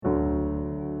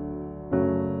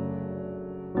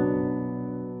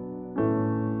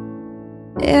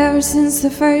Ever since the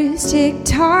first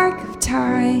tick-tock of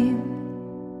time,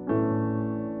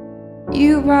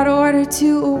 you brought order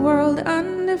to a world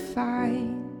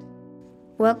undefined.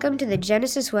 Welcome to the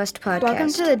Genesis West Podcast. Welcome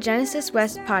to the Genesis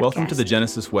West Podcast. Welcome to the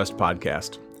Genesis West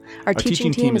Podcast. Our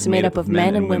teaching team is made up of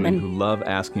men and women who love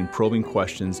asking probing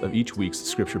questions of each week's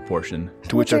scripture portion,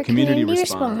 to which our community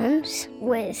responds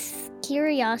with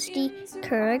curiosity,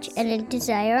 courage, and a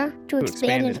desire to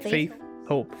expand in faith,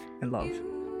 hope, and love.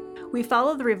 We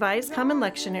follow the Revised Common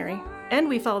Lectionary, and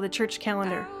we follow the church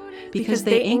calendar, because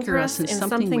they anchor us in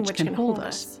something which can hold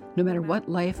us, no matter what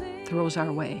life throws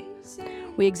our way.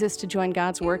 We exist to join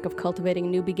God's work of cultivating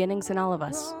new beginnings in all of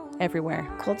us, everywhere.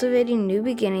 Cultivating new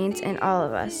beginnings in all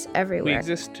of us, everywhere. We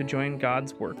exist to join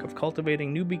God's work of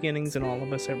cultivating new beginnings in all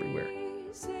of us, everywhere.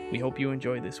 We hope you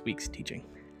enjoy this week's teaching.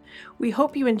 We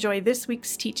hope you enjoy this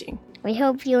week's teaching. We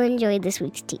hope you enjoy this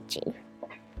week's teaching.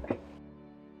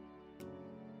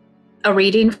 A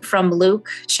reading from Luke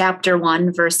chapter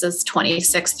 1, verses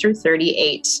 26 through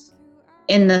 38.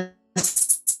 In the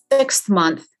 6th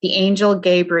month, the angel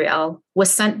Gabriel was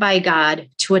sent by God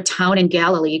to a town in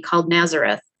Galilee called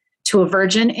Nazareth, to a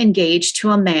virgin engaged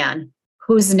to a man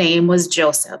whose name was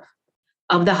Joseph,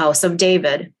 of the house of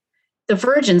David. The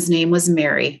virgin's name was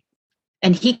Mary.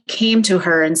 And he came to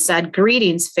her and said,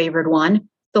 "Greetings, favored one,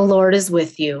 the Lord is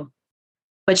with you."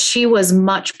 But she was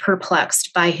much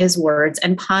perplexed by his words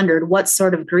and pondered what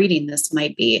sort of greeting this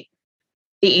might be.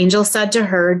 The angel said to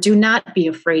her, "Do not be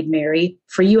afraid, Mary,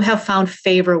 for you have found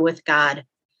favor with God.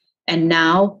 And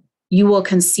now you will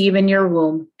conceive in your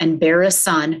womb and bear a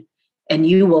son, and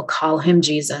you will call him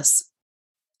Jesus.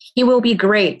 He will be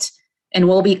great and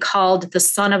will be called the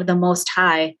Son of the Most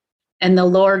High, and the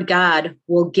Lord God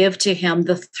will give to him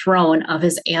the throne of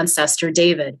his ancestor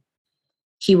David.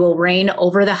 He will reign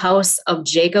over the house of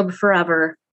Jacob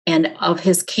forever, and of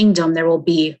his kingdom there will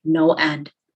be no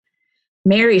end."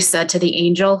 Mary said to the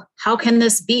angel, "How can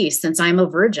this be, since I am a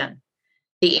virgin?"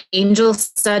 The angel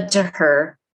said to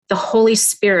her, "The Holy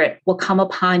Spirit will come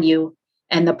upon you,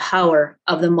 and the power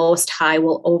of the Most High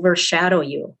will overshadow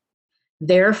you.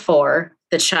 Therefore,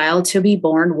 the child to be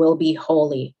born will be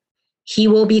holy. He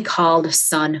will be called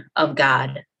Son of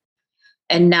God.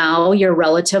 And now your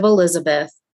relative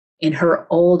Elizabeth, in her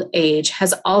old age,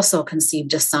 has also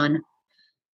conceived a son.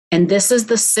 And this is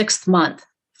the 6th month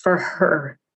for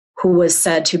her who was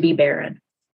said to be barren.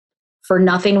 For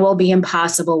nothing will be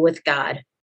impossible with God."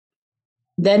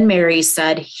 Then Mary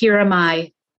said, "Here am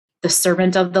I, the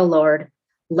servant of the Lord.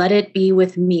 Let it be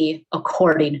with me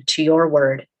according to your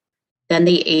word." Then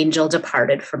the angel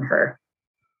departed from her.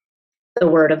 The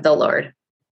word of the Lord.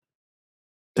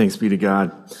 Thanks be to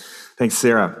God. Thanks,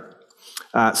 Sarah.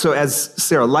 So as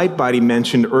Sarah Lightbody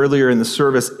mentioned earlier in the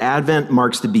service, Advent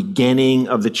marks the beginning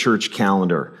of the church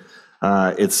calendar.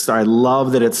 I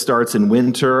love that it starts in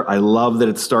winter. I love that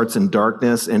it starts in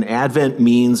darkness. And Advent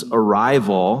means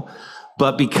arrival.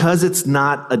 But because it's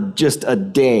not just a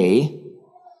day,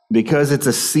 because it's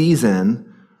a season,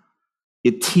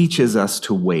 it teaches us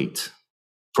to wait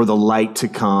for the light to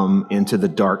come into the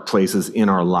dark places in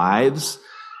our lives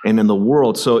and in the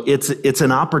world. So it's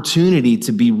an opportunity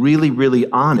to be really, really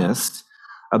honest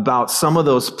about some of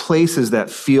those places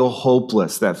that feel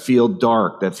hopeless, that feel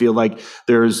dark, that feel like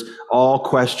there's all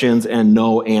questions and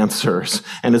no answers.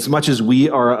 And as much as we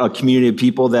are a community of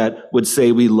people that would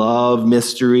say we love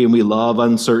mystery and we love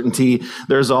uncertainty,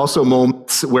 there's also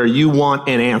moments where you want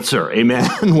an answer,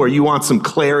 amen? Where you want some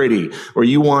clarity, where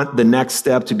you want the next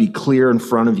step to be clear in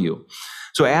front of you.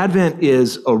 So Advent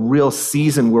is a real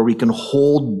season where we can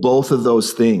hold both of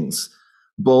those things,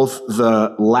 both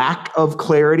the lack of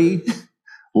clarity,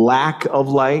 lack of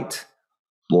light,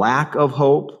 lack of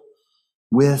hope,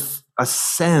 with a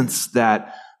sense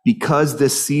that because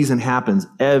this season happens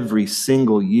every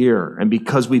single year, and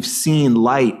because we've seen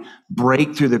light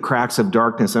break through the cracks of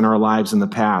darkness in our lives in the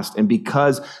past, and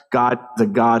because God, the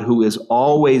God who is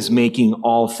always making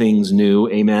all things new,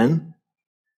 amen,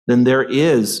 then there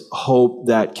is hope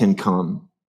that can come.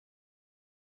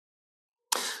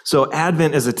 So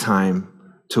Advent is a time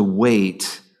to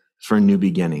wait for new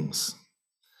beginnings.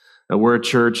 Now, we're a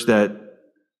church that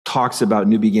talks about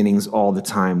new beginnings all the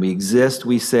time. We exist,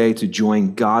 we say, to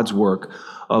join God's work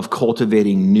of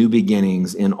cultivating new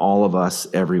beginnings in all of us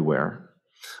everywhere.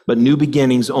 But new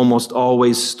beginnings almost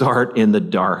always start in the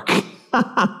dark.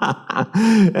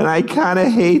 And I kind of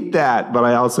hate that, but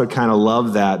I also kind of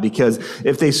love that, because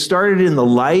if they started in the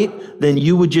light, then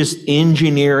you would just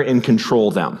engineer and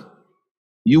control them.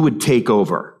 You would take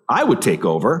over. I would take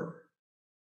over.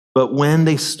 But when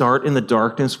they start in the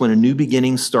darkness, when a new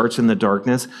beginning starts in the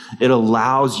darkness, it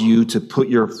allows you to put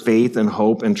your faith and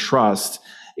hope and trust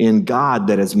in God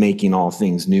that is making all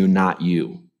things new, not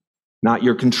you. Not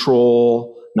your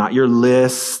control, not your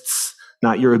lists,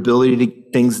 not your ability to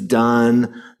get things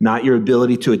done, not your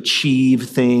ability to achieve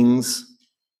things,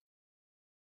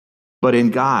 but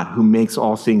in God who makes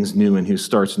all things new and who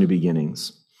starts new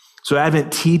beginnings. So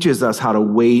Advent teaches us how to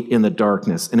wait in the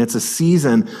darkness, and it's a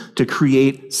season to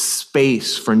create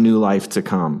space for new life to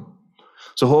come.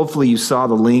 So hopefully you saw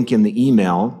the link in the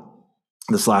email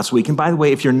this last week. And by the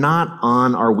way, if you're not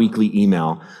on our weekly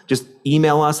email, just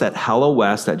email us at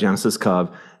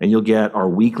hellowest@GenesisCov, and you'll get our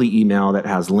weekly email that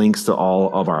has links to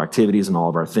all of our activities and all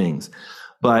of our things.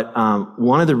 But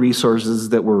one of the resources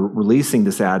that we're releasing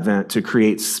this Advent to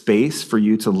create space for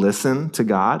you to listen to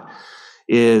God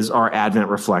is our Advent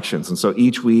reflections. And so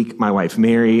each week, my wife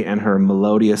Mary and her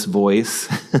melodious voice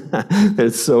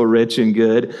that's so rich and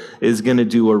good is going to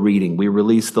do a reading. We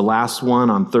released the last one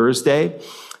on Thursday,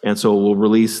 and so we'll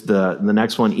release the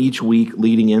next one each week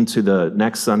leading into the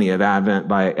next Sunday of Advent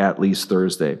by at least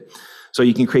Thursday. So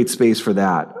you can create space for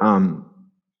that.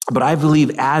 But I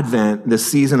believe Advent, the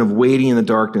season of waiting in the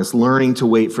darkness, learning to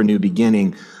wait for new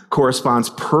beginning, corresponds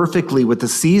perfectly with the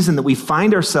season that we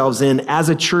find ourselves in as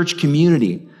a church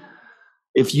community.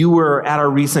 If you were at our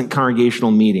recent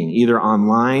congregational meeting, either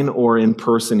online or in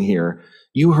person here,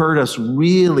 you heard us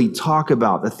really talk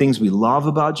about the things we love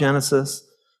about Genesis,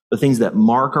 the things that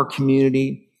mark our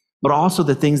community, but also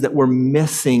the things that we're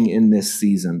missing in this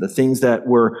season, the things that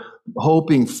we're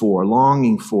hoping for,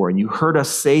 longing for. And you heard us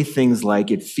say things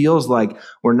like, it feels like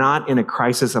we're not in a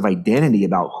crisis of identity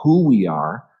about who we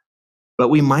are, but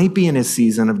we might be in a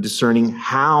season of discerning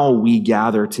how we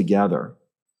gather together.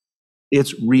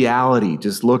 It's reality.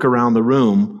 Just look around the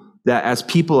room that as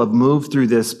people have moved through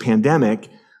this pandemic,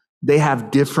 they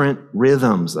have different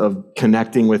rhythms of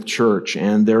connecting with church,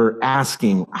 and they're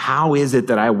asking, how is it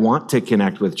that I want to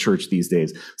connect with church these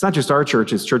days? It's not just our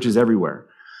church, it's churches everywhere.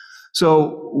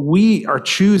 So we are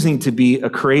choosing to be a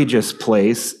courageous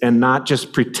place and not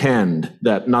just pretend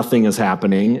that nothing is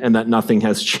happening and that nothing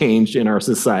has changed in our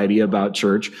society about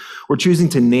church. We're choosing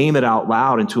to name it out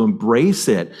loud and to embrace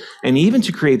it, and even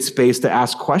to create space to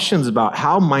ask questions about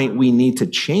how might we need to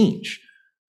change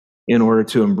in order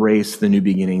to embrace the new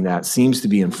beginning that seems to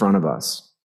be in front of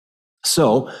us.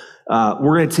 So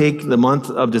we're going to take the month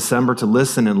of December to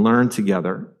listen and learn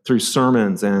together through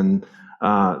sermons and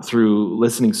through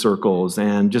listening circles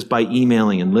and just by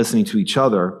emailing and listening to each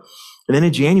other. And then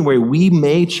in January, we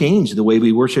may change the way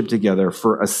we worship together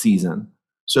for a season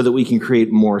so that we can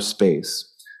create more space.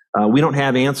 We don't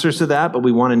have answers to that, but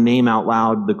we want to name out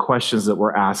loud the questions that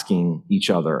we're asking each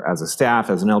other as a staff,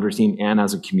 as an elder team, and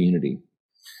as a community.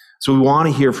 So we want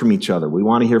to hear from each other. We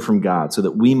want to hear from God so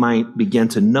that we might begin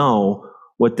to know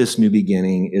what this new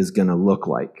beginning is going to look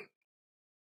like.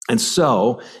 And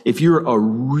so, if you're a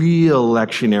real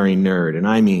lectionary nerd, and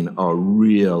I mean a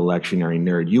real lectionary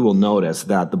nerd, you will notice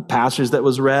that the passage that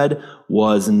was read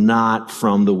was not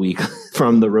from the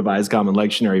Revised Common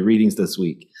Lectionary readings this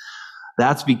week.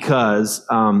 That's because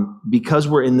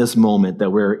we're in this moment that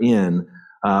we're in.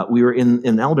 We were in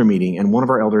an elder meeting, and one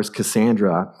of our elders,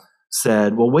 Cassandra,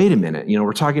 said, well, wait a minute.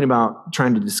 We're talking about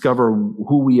trying to discover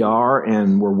who we are,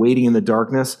 and we're waiting in the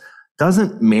darkness.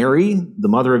 Doesn't Mary, the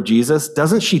mother of Jesus,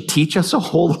 doesn't she teach us a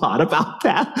whole lot about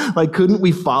that? Like, couldn't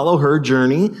we follow her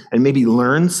journey and maybe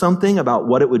learn something about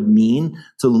what it would mean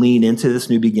to lean into this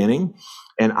new beginning?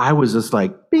 And I was just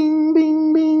like, bing,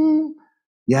 bing, bing.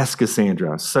 Yes,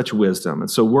 Cassandra, such wisdom.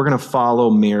 And so we're going to follow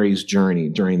Mary's journey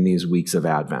during these weeks of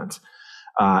Advent.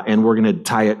 And we're going to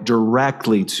tie it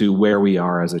directly to where we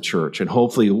are as a church. And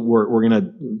hopefully we're going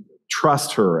to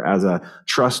trust her as a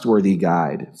trustworthy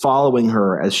guide, following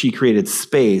her as she created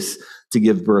space to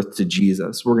give birth to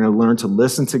Jesus. We're going to learn to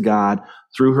listen to God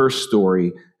through her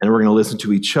story, and we're going to listen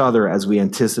to each other as we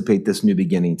anticipate this new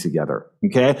beginning together.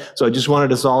 Okay? So I just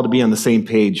wanted us all to be on the same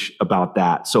page about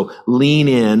that. So lean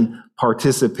in,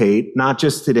 participate, not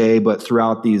just today, but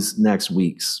throughout these next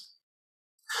weeks.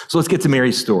 So let's get to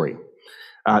Mary's story.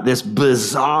 This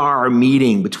bizarre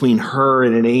meeting between her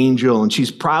and an angel, and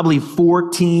she's probably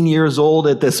 14 years old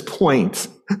at this point,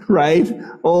 right?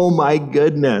 Oh my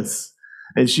goodness.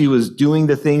 And she was doing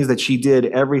the things that she did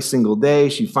every single day.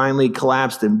 She finally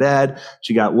collapsed in bed.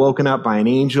 She got woken up by an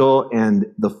angel, and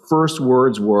the first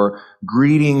words were,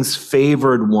 "Greetings,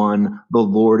 favored one, the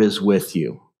Lord is with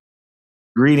you."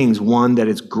 Greetings, one that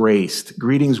is graced.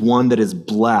 Greetings, one that is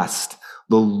blessed.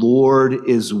 The Lord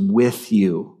is with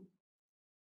you.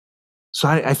 So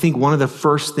I think one of the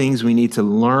first things we need to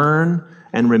learn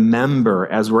and remember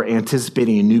as we're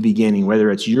anticipating a new beginning, whether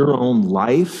it's your own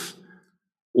life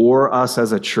or us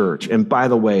as a church. And by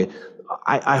the way,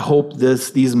 I hope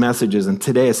these messages, and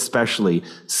today especially,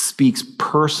 speaks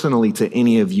personally to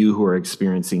any of you who are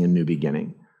experiencing a new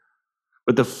beginning.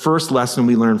 But the first lesson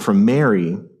we learn from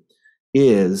Mary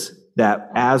is that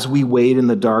as we wait in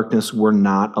the darkness, we're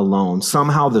not alone.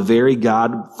 Somehow the very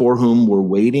God for whom we're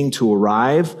waiting to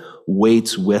arrive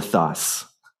waits with us.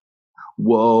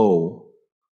 Whoa.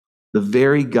 The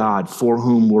very God for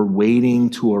whom we're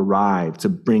waiting to arrive, to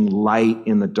bring light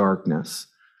in the darkness,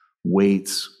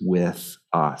 waits with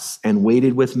us and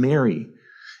waited with Mary.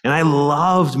 And I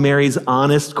loved Mary's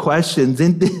honest questions.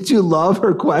 And did you love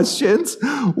her questions?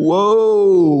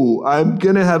 Whoa, I'm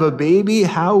going to have a baby.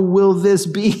 How will this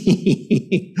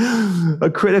be?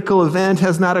 A critical event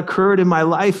has not occurred in my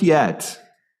life yet.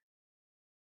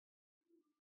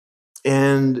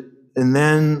 And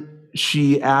then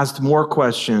she asked more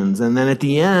questions. And then at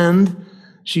the end,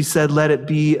 she said, let it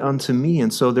be unto me.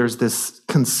 And so there's this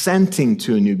consenting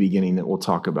to a new beginning that we'll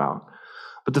talk about.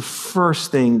 But the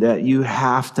first thing that you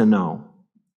have to know,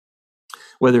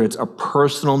 whether it's a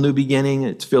personal new beginning,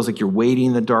 it feels like you're waiting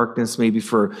in the darkness, maybe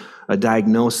for a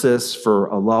diagnosis for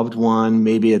a loved one,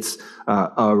 maybe it's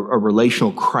a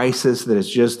relational crisis that has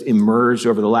just emerged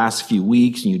over the last few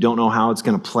weeks and you don't know how it's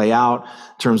going to play out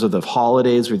in terms of the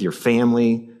holidays with your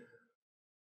family.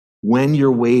 When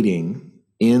you're waiting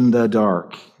in the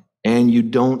dark and you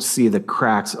don't see the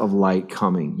cracks of light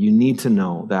coming, you need to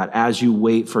know that as you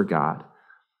wait for God,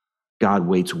 God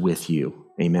waits with you.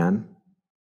 Amen.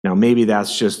 Now, maybe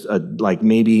that's just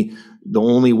maybe the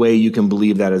only way you can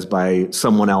believe that is by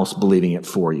someone else believing it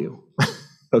for you.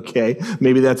 Okay.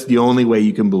 Maybe that's the only way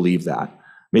you can believe that.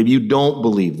 Maybe you don't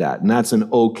believe that, and that's an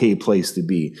okay place to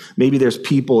be. Maybe there's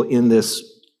people in this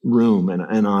room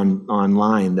and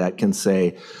online that can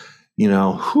say,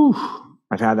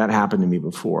 I've had that happen to me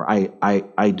before.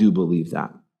 I do believe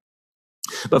that.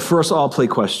 But first, I'll play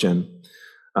question.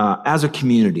 As a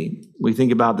community, we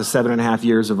think about the 7.5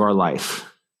 years of our life,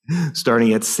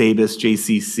 starting at Sabus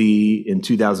JCC in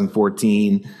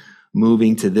 2014,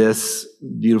 moving to this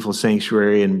beautiful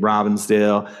sanctuary in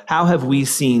Robbinsdale. How have we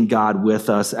seen God with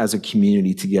us as a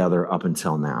community together up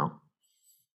until now?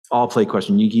 I'll play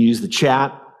question. You can use the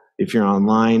chat if you're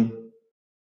online.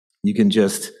 You can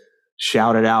just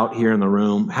shout it out here in the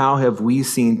room. How have we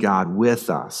seen God with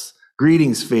us?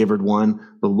 Greetings, favored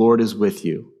one. The Lord is with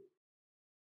you.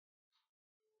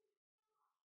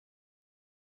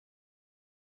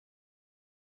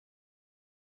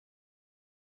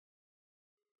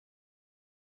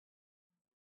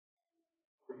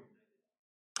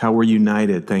 How we're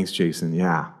united. Thanks, Jason.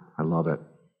 Yeah, I love it.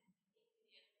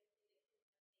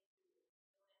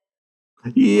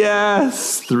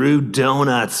 Yes, through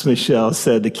donuts, Michelle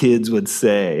said the kids would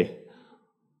say.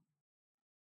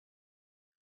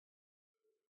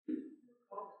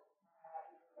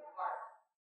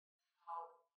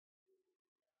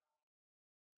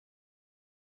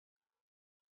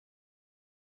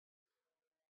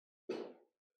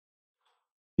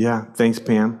 Yeah, thanks,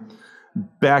 Pam.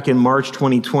 Back in March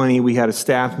 2020, we had a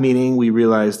staff meeting. We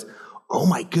realized, oh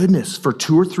my goodness, for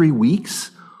 2 or 3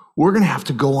 weeks, we're going to have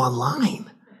to go online.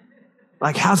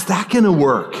 Like, how's that going to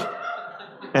work?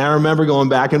 And I remember going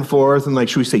back and forth and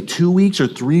should we say 2 weeks or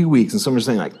 3 weeks? And someone was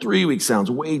saying 3 weeks sounds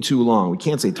way too long. We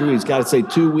can't say 3 weeks, got to say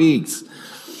 2 weeks.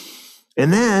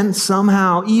 And then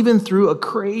somehow, even through a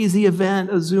crazy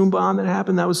event, a Zoom bomb that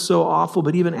happened, that was so awful.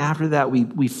 But even after that,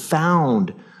 we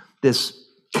found this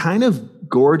kind of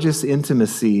gorgeous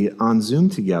intimacy on Zoom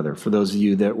together for those of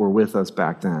you that were with us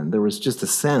back then. There was just a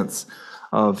sense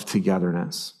of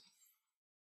togetherness.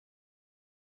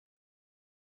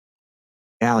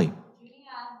 Allie.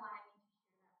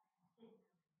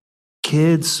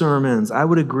 Kids sermons. I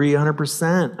would agree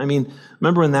 100%. I mean,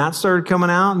 remember when that started coming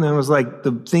out and then it was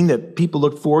the thing that people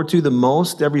looked forward to the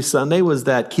most every Sunday was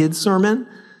that kids sermon?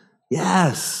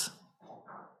 Yes.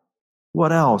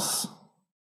 What else?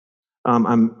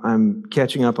 I'm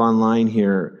catching up online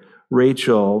here.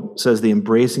 Rachel says the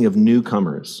embracing of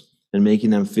newcomers and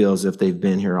making them feel as if they've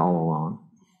been here all along.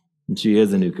 And she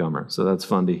is a newcomer, so that's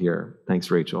fun to hear. Thanks,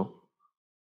 Rachel.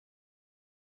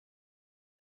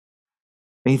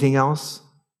 Anything else?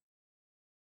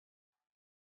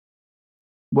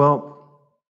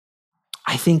 Well,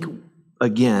 I think,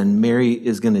 again, Mary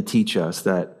is going to teach us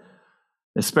that,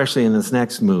 especially in this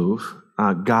next move,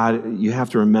 God, you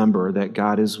have to remember that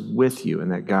God is with you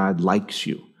and that God likes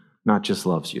you, not just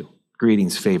loves you.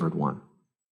 Greetings, favored one.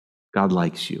 God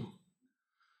likes you.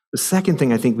 The second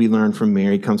thing I think we learn from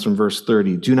Mary comes from verse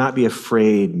 30. Do not be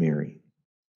afraid, Mary.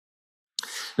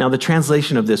 Now, the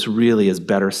translation of this really is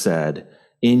better said,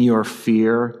 in your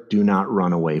fear, do not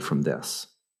run away from this.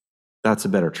 That's a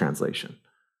better translation.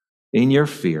 In your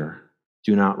fear,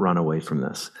 Do not run away from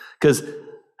this. Because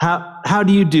how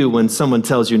do you do when someone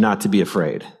tells you not to be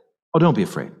afraid? Oh, don't be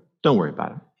afraid. Don't worry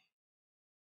about it.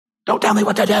 Don't tell me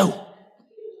what to do.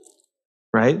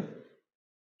 Right?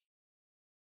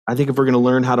 I think if we're going to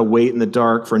learn how to wait in the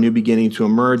dark for a new beginning to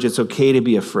emerge, it's okay to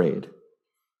be afraid.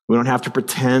 We don't have to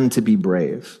pretend to be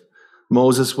brave.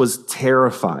 Moses was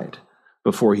terrified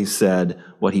before he said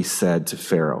what he said to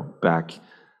Pharaoh back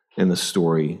in the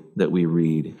story that we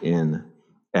read in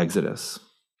Exodus.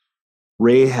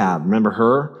 Rahab, remember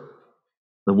her?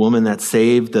 The woman that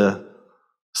saved the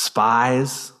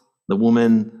spies, the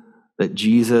woman that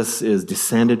Jesus is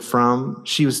descended from.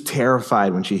 She was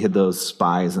terrified when she hid those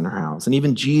spies in her house. And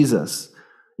even Jesus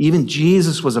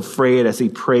was afraid as he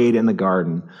prayed in the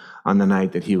garden on the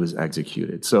night that he was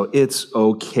executed. So it's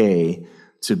okay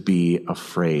to be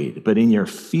afraid. But in your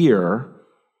fear,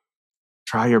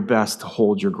 try your best to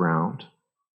hold your ground.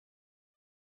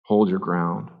 Hold your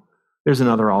ground. There's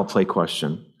another I'll play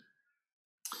question.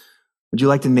 Would you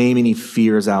like to name any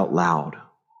fears out loud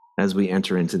as we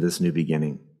enter into this new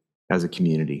beginning as a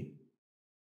community?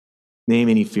 Name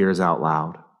any fears out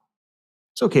loud.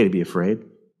 It's okay to be afraid.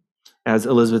 As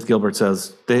Elizabeth Gilbert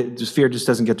says, fear just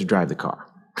doesn't get to drive the car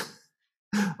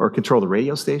or control the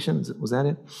radio station. Was that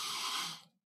it?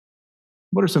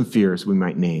 What are some fears we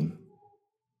might name?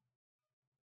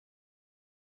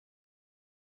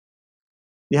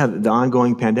 Yeah, the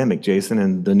ongoing pandemic, Jason,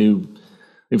 and the new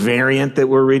variant that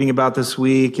we're reading about this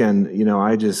week. And,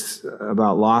 I just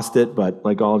about lost it, but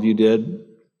like all of you did.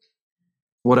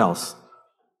 What else?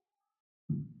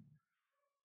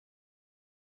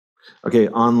 Okay,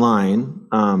 online.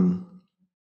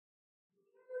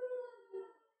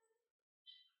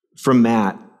 From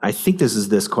Matt, I think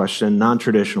this question,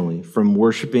 non-traditionally, from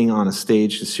worshiping on a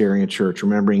stage to sharing a church,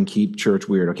 remembering keep church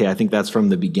weird. Okay, I think that's from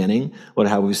the beginning. How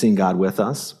have we seen God with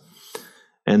us?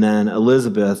 And then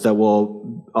Elizabeth, that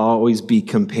will always be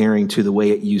comparing to the way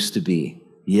it used to be.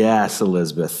 Yes,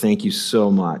 Elizabeth, thank you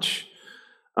so much.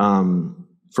 From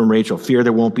Rachel, fear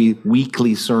there won't be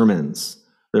weekly sermons.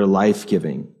 They're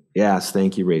life-giving. Yes,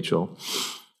 thank you, Rachel.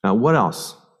 What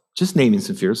else? Just naming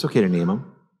some fears. It's okay to name them.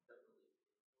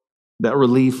 That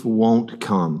relief won't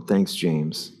come. Thanks,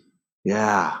 James.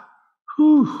 Yeah.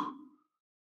 Whew.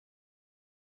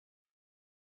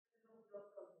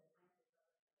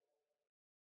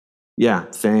 Yeah,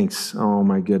 thanks. Oh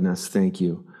my goodness, thank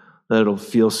you. That it'll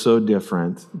feel so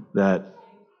different and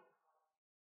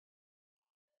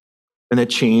that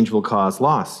change will cause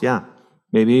loss. Yeah,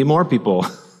 maybe more people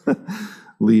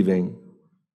leaving.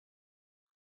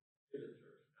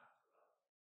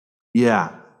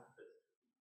 Yeah.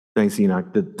 Thanks, Enoch.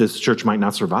 This church might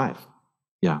not survive.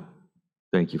 Yeah.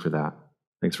 Thank you for that.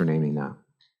 Thanks for naming that.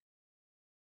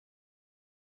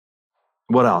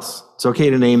 What else? It's okay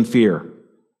to name fear.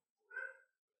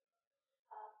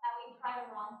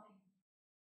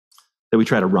 That we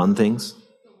try to run things?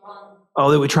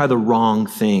 Oh, that we try the wrong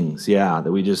things. Yeah,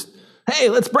 that we just, hey,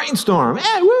 let's brainstorm.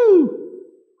 Hey, woo!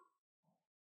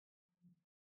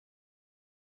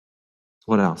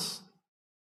 What else?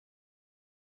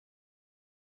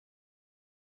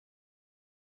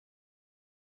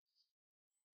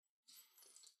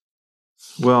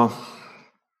 Well,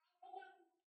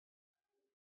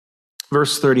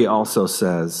 verse 30 also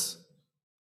says,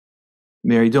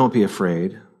 Mary, don't be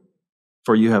afraid,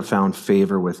 for you have found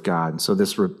favor with God. So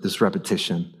this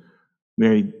repetition,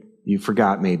 Mary, you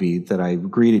forgot maybe that I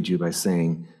greeted you by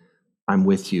saying, I'm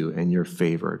with you and you're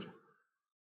favored.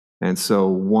 And so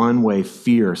one way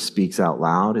fear speaks out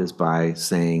loud is by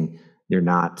saying you're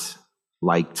not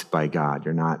liked by God.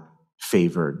 You're not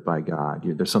favored by God.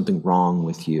 There's something wrong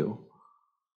with you.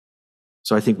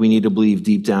 So I think we need to believe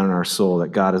deep down in our soul that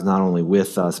God is not only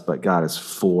with us, but God is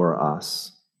for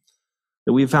us.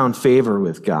 That we've found favor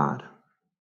with God.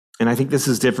 And I think this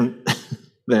is different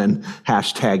than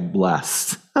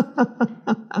 #blessed.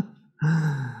 I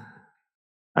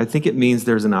think it means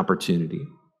there's an opportunity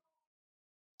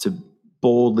to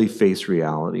boldly face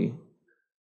reality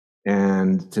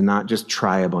and to not just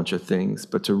try a bunch of things,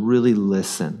 but to really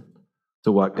listen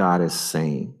to what God is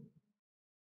saying.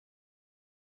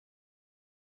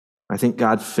 I think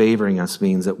God favoring us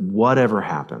means that whatever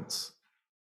happens,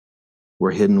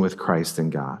 we're hidden with Christ in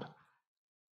God.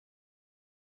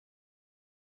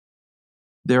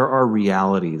 There are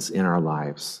realities in our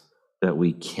lives that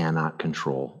we cannot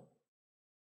control.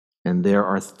 And there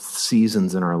are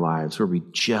seasons in our lives where we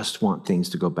just want things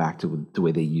to go back to the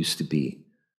way they used to be.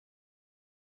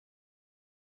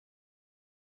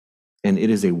 And it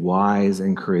is a wise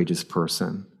and courageous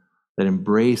person that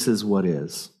embraces what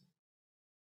is,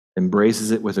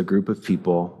 embraces it with a group of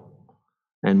people,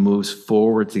 and moves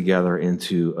forward together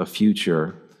into a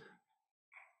future,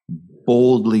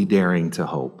 boldly daring to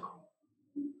hope.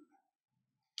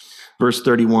 Verse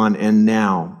 31, and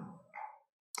now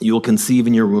you will conceive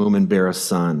in your womb and bear a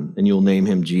son, and you will name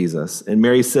him Jesus. And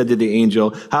Mary said to the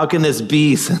angel, how can this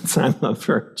be since I'm a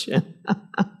virgin?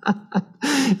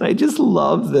 I just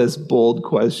love this bold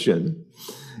question.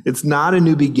 It's not a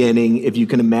new beginning if you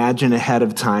can imagine ahead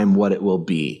of time what it will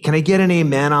be. Can I get an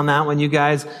amen on that one, you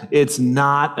guys? It's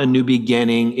not a new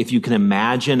beginning if you can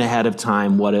imagine ahead of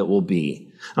time what it will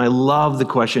be. And I love the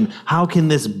question, how can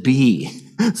this be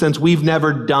since we've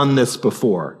never done this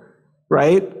before,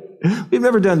 right? We've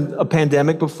never done a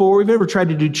pandemic before. We've never tried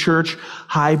to do church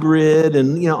hybrid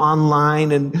and,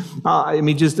 online.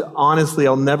 And just honestly,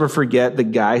 I'll never forget the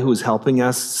guy who was helping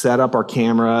us set up our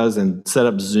cameras and set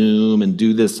up Zoom and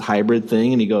do this hybrid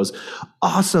thing. And he goes,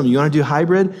 awesome. You want to do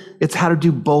hybrid? It's how to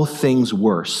do both things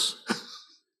worse.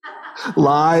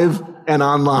 Live and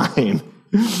online.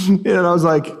 And I was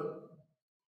like,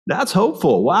 that's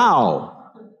hopeful.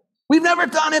 Wow. We've never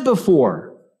done it before.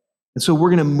 And so we're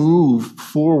going to move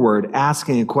forward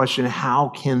asking a question, how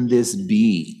can this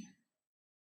be?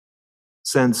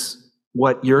 Since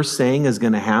what you're saying is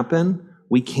going to happen,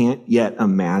 we can't yet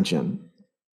imagine.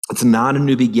 It's not a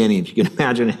new beginning. If you can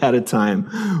imagine ahead of time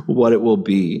what it will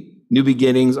be. New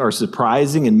beginnings are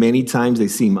surprising, and many times they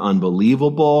seem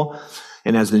unbelievable.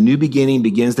 And as the new beginning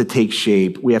begins to take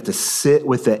shape, we have to sit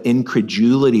with the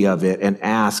incredulity of it and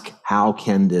ask, how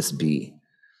can this be?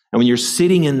 And when you're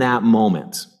sitting in that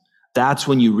moment, that's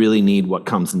when you really need what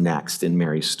comes next in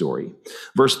Mary's story.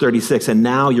 Verse 36, and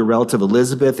now your relative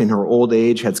Elizabeth in her old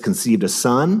age has conceived a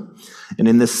son, and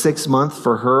in the 6th month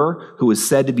for her who is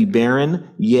said to be barren,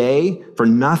 yea, for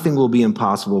nothing will be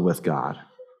impossible with God.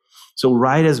 So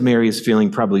right as Mary is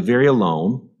feeling probably very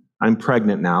alone, I'm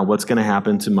pregnant now, what's going to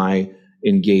happen to my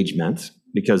engagement?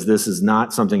 Because this is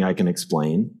not something I can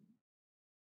explain.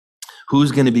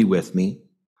 Who's going to be with me?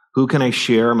 Who can I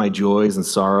share my joys and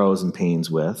sorrows and pains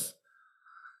with?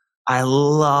 I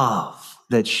love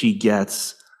that she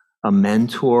gets a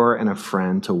mentor and a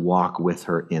friend to walk with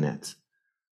her in it.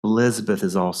 Elizabeth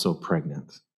is also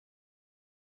pregnant.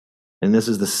 And this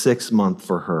is the 6th month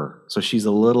for her. So she's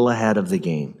a little ahead of the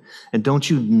game. And don't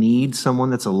you need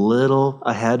someone that's a little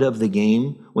ahead of the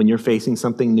game when you're facing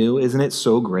something new? Isn't it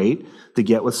so great to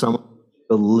get with someone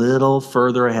a little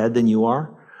further ahead than you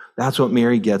are? That's what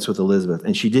Mary gets with Elizabeth.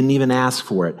 And she didn't even ask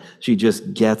for it. She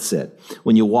just gets it.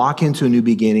 When you walk into a new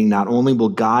beginning, not only will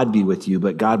God be with you,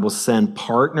 but God will send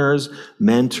partners,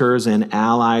 mentors, and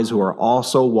allies who are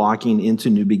also walking into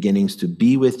new beginnings to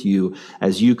be with you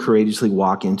as you courageously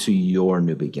walk into your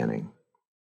new beginning.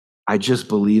 I just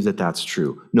believe that that's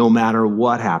true. No matter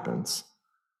what happens,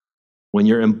 when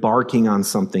you're embarking on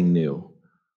something new,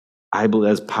 I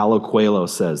believe, as Paulo Coelho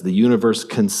says, the universe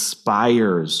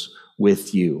conspires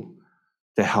with you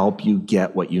to help you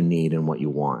get what you need and what you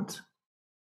want.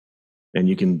 And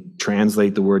you can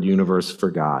translate the word universe for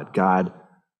God. God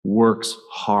works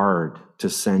hard to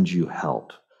send you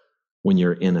help when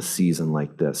you're in a season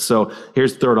like this. So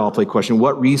here's the third all play question.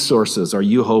 What resources are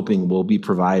you hoping will be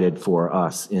provided for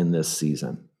us in this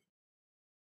season?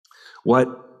 What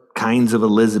kinds of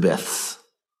Elizabeths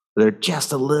that are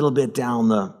just a little bit down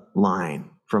the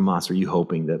line from us are you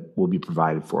hoping that will be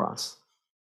provided for us?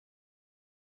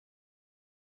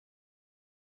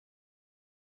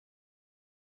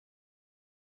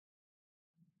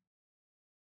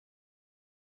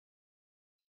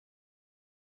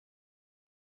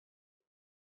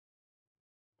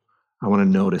 I want to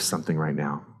notice something right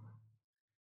now.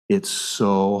 It's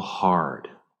so hard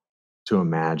to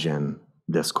imagine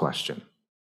this question.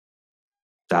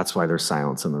 That's why there's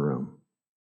silence in the room.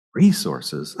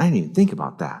 Resources? I didn't even think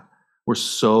about that. We're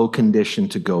so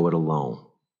conditioned to go it alone.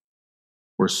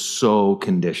 We're so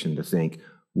conditioned to think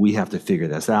we have to figure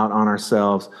this out on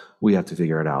ourselves. We have to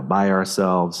figure it out by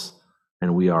ourselves.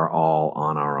 And we are all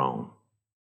on our own.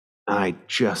 And I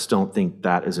just don't think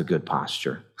that is a good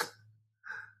posture.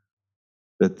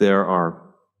 That there are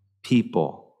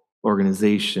people,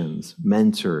 organizations,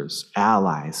 mentors,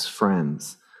 allies,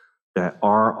 friends that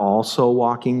are also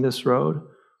walking this road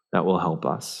that will help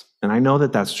us. And I know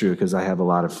that that's true because I have a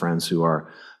lot of friends who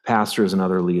are pastors and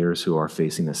other leaders who are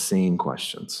facing the same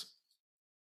questions.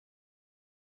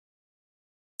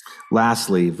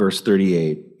 Lastly, verse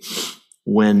 38,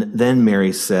 when then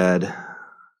Mary said,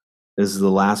 this is the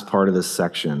last part of this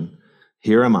section,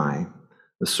 here am I,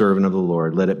 the servant of the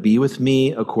Lord. Let it be with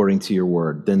me according to your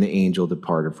word. Then the angel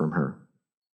departed from her.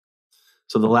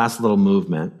 So the last little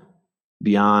movement,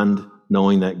 beyond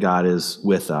knowing that God is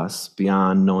with us,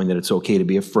 beyond knowing that it's okay to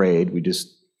be afraid, we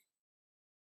just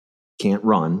can't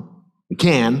run. We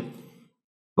can,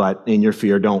 but in your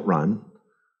fear, don't run.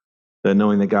 That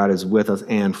knowing that God is with us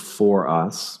and for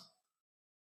us,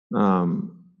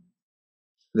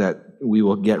 that we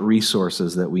will get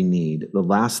resources that we need. The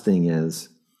last thing is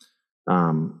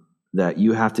that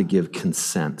you have to give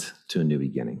consent to a new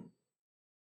beginning.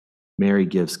 Mary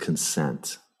gives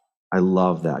consent. I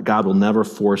love that. God will never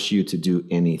force you to do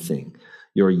anything.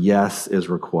 Your yes is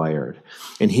required.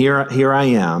 And here I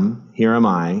am,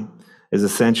 is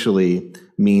essentially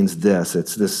means this.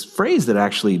 It's this phrase that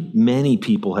actually many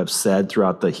people have said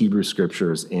throughout the Hebrew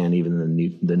scriptures and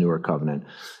even the newer covenant.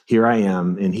 Here I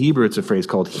am. In Hebrew, it's a phrase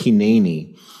called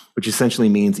hineni, which essentially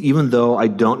means even though I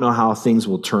don't know how things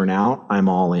will turn out, I'm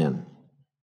all in.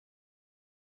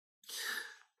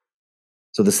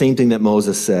 So the same thing that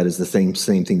Moses said is the same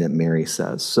thing that Mary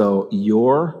says. So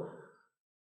your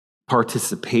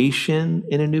participation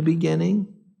in a new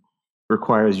beginning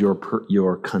requires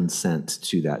your consent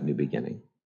to that new beginning.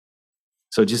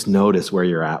 So just notice where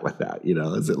you're at with that.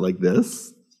 Is it like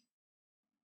this?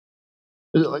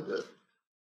 Is it like this?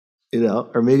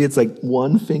 Or maybe it's like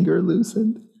one finger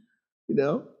loosened,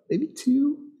 maybe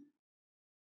two.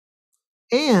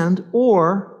 And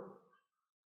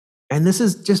this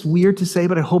is just weird to say,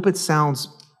 but I hope it sounds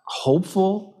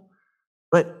hopeful.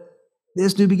 But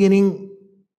this new beginning,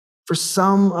 for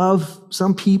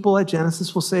some people at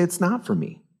Genesis will say it's not for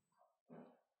me.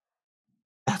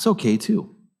 That's okay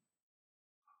too.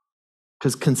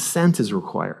 Because consent is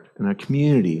required, and a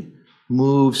community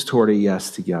moves toward a yes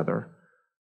together.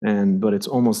 But it's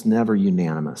almost never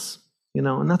unanimous,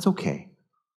 and that's okay.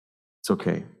 It's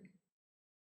okay.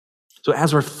 So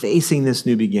as we're facing this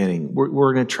new beginning,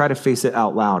 we're going to try to face it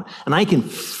out loud. And I can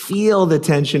feel the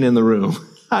tension in the room.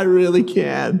 I really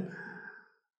can.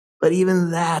 But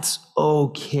even that's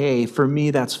okay. For me,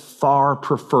 that's far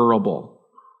preferable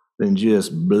than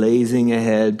just blazing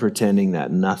ahead, pretending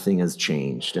that nothing has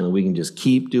changed. And we can just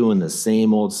keep doing the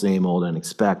same old, and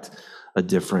expect a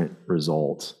different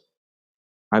result.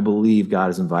 I believe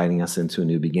God is inviting us into a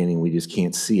new beginning. We just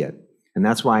can't see it. And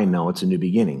that's why I know it's a new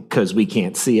beginning, because we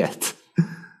can't see it.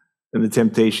 And the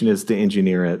temptation is to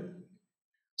engineer it.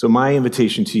 So my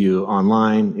invitation to you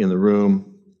online, in the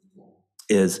room,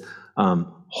 is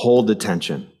hold the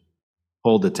tension.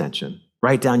 Hold the tension.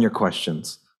 Write down your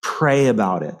questions. Pray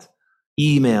about it.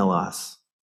 Email us.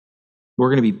 We're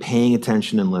going to be paying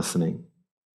attention and listening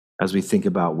as we think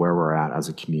about where we're at as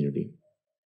a community.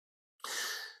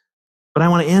 But I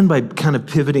want to end by kind of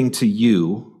pivoting to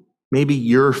you. Maybe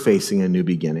you're facing a new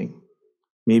beginning.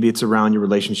 Maybe it's around your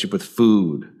relationship with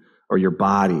food or your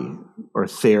body or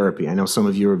therapy. I know some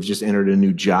of you have just entered a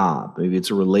new job. Maybe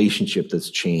it's a relationship that's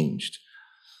changed.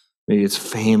 Maybe it's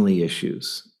family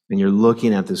issues, and you're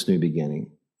looking at this new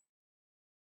beginning.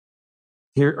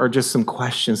 Here are just some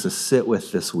questions to sit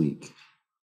with this week.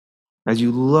 As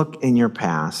you look in your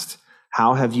past,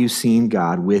 how have you seen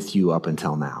God with you up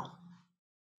until now?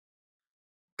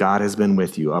 God has been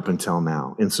with you up until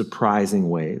now in surprising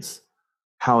ways.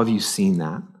 How have you seen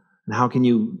that? And how can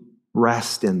you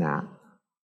rest in that?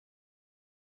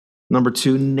 Number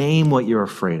 2, name what you're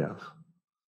afraid of.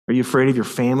 Are you afraid of your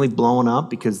family blowing up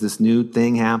because this new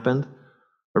thing happened?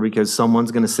 Or because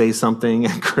someone's going to say something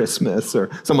at Christmas, or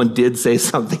someone did say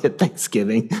something at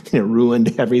Thanksgiving and it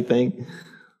ruined everything?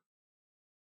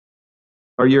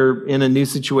 Or you're in a new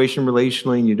situation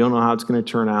relationally and you don't know how it's going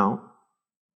to turn out.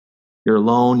 You're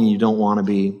alone and you don't want to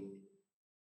be.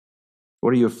 What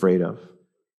are you afraid of?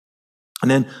 And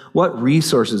then what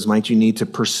resources might you need to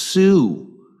pursue?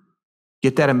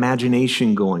 Get that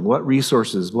imagination going. What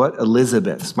resources, what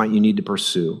Elizabeths might you need to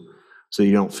pursue so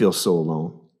you don't feel so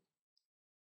alone?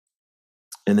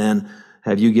 And then,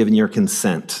 have you given your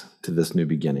consent to this new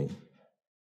beginning?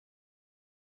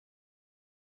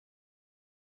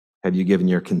 Have you given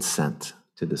your consent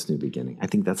to this new beginning? I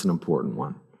think that's an important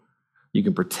one. You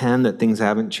can pretend that things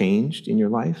haven't changed in your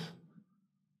life.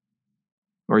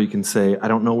 Or you can say, I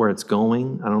don't know where it's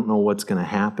going. I don't know what's going to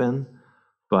happen.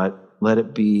 But let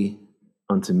it be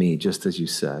unto me, just as you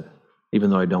said,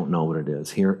 even though I don't know what it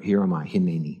is. Here am I,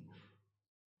 hineni.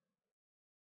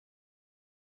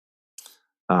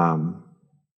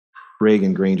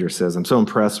 Reagan Granger says, I'm so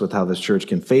impressed with how this church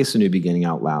can face a new beginning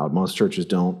out loud. Most churches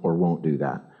don't or won't do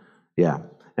that. Yeah.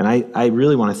 And I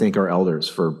really want to thank our elders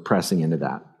for pressing into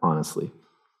that, honestly.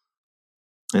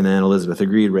 And then Elizabeth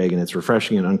agreed, Reagan, it's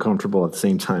refreshing and uncomfortable at the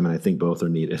same time, and I think both are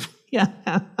needed. Yeah.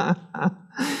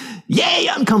 Yay,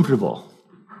 uncomfortable.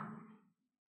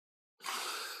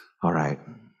 All right.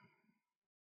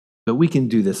 But we can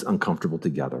do this uncomfortable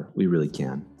together. We really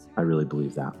can. I really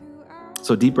believe that.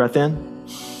 So deep breath in.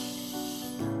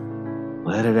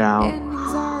 Let it out.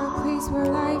 where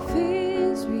life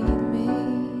is remade.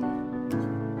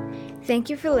 Thank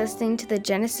you for listening to the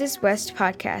Genesis West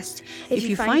podcast. If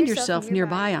you find yourself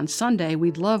nearby on Sunday,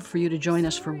 we'd love for you to join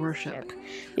us for worship.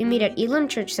 We meet at Elam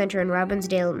Church Center in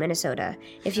Robbinsdale, Minnesota.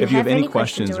 If you have any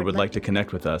questions or would like to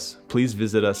connect with us, please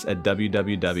visit us at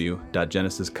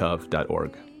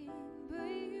www.genesiscov.org.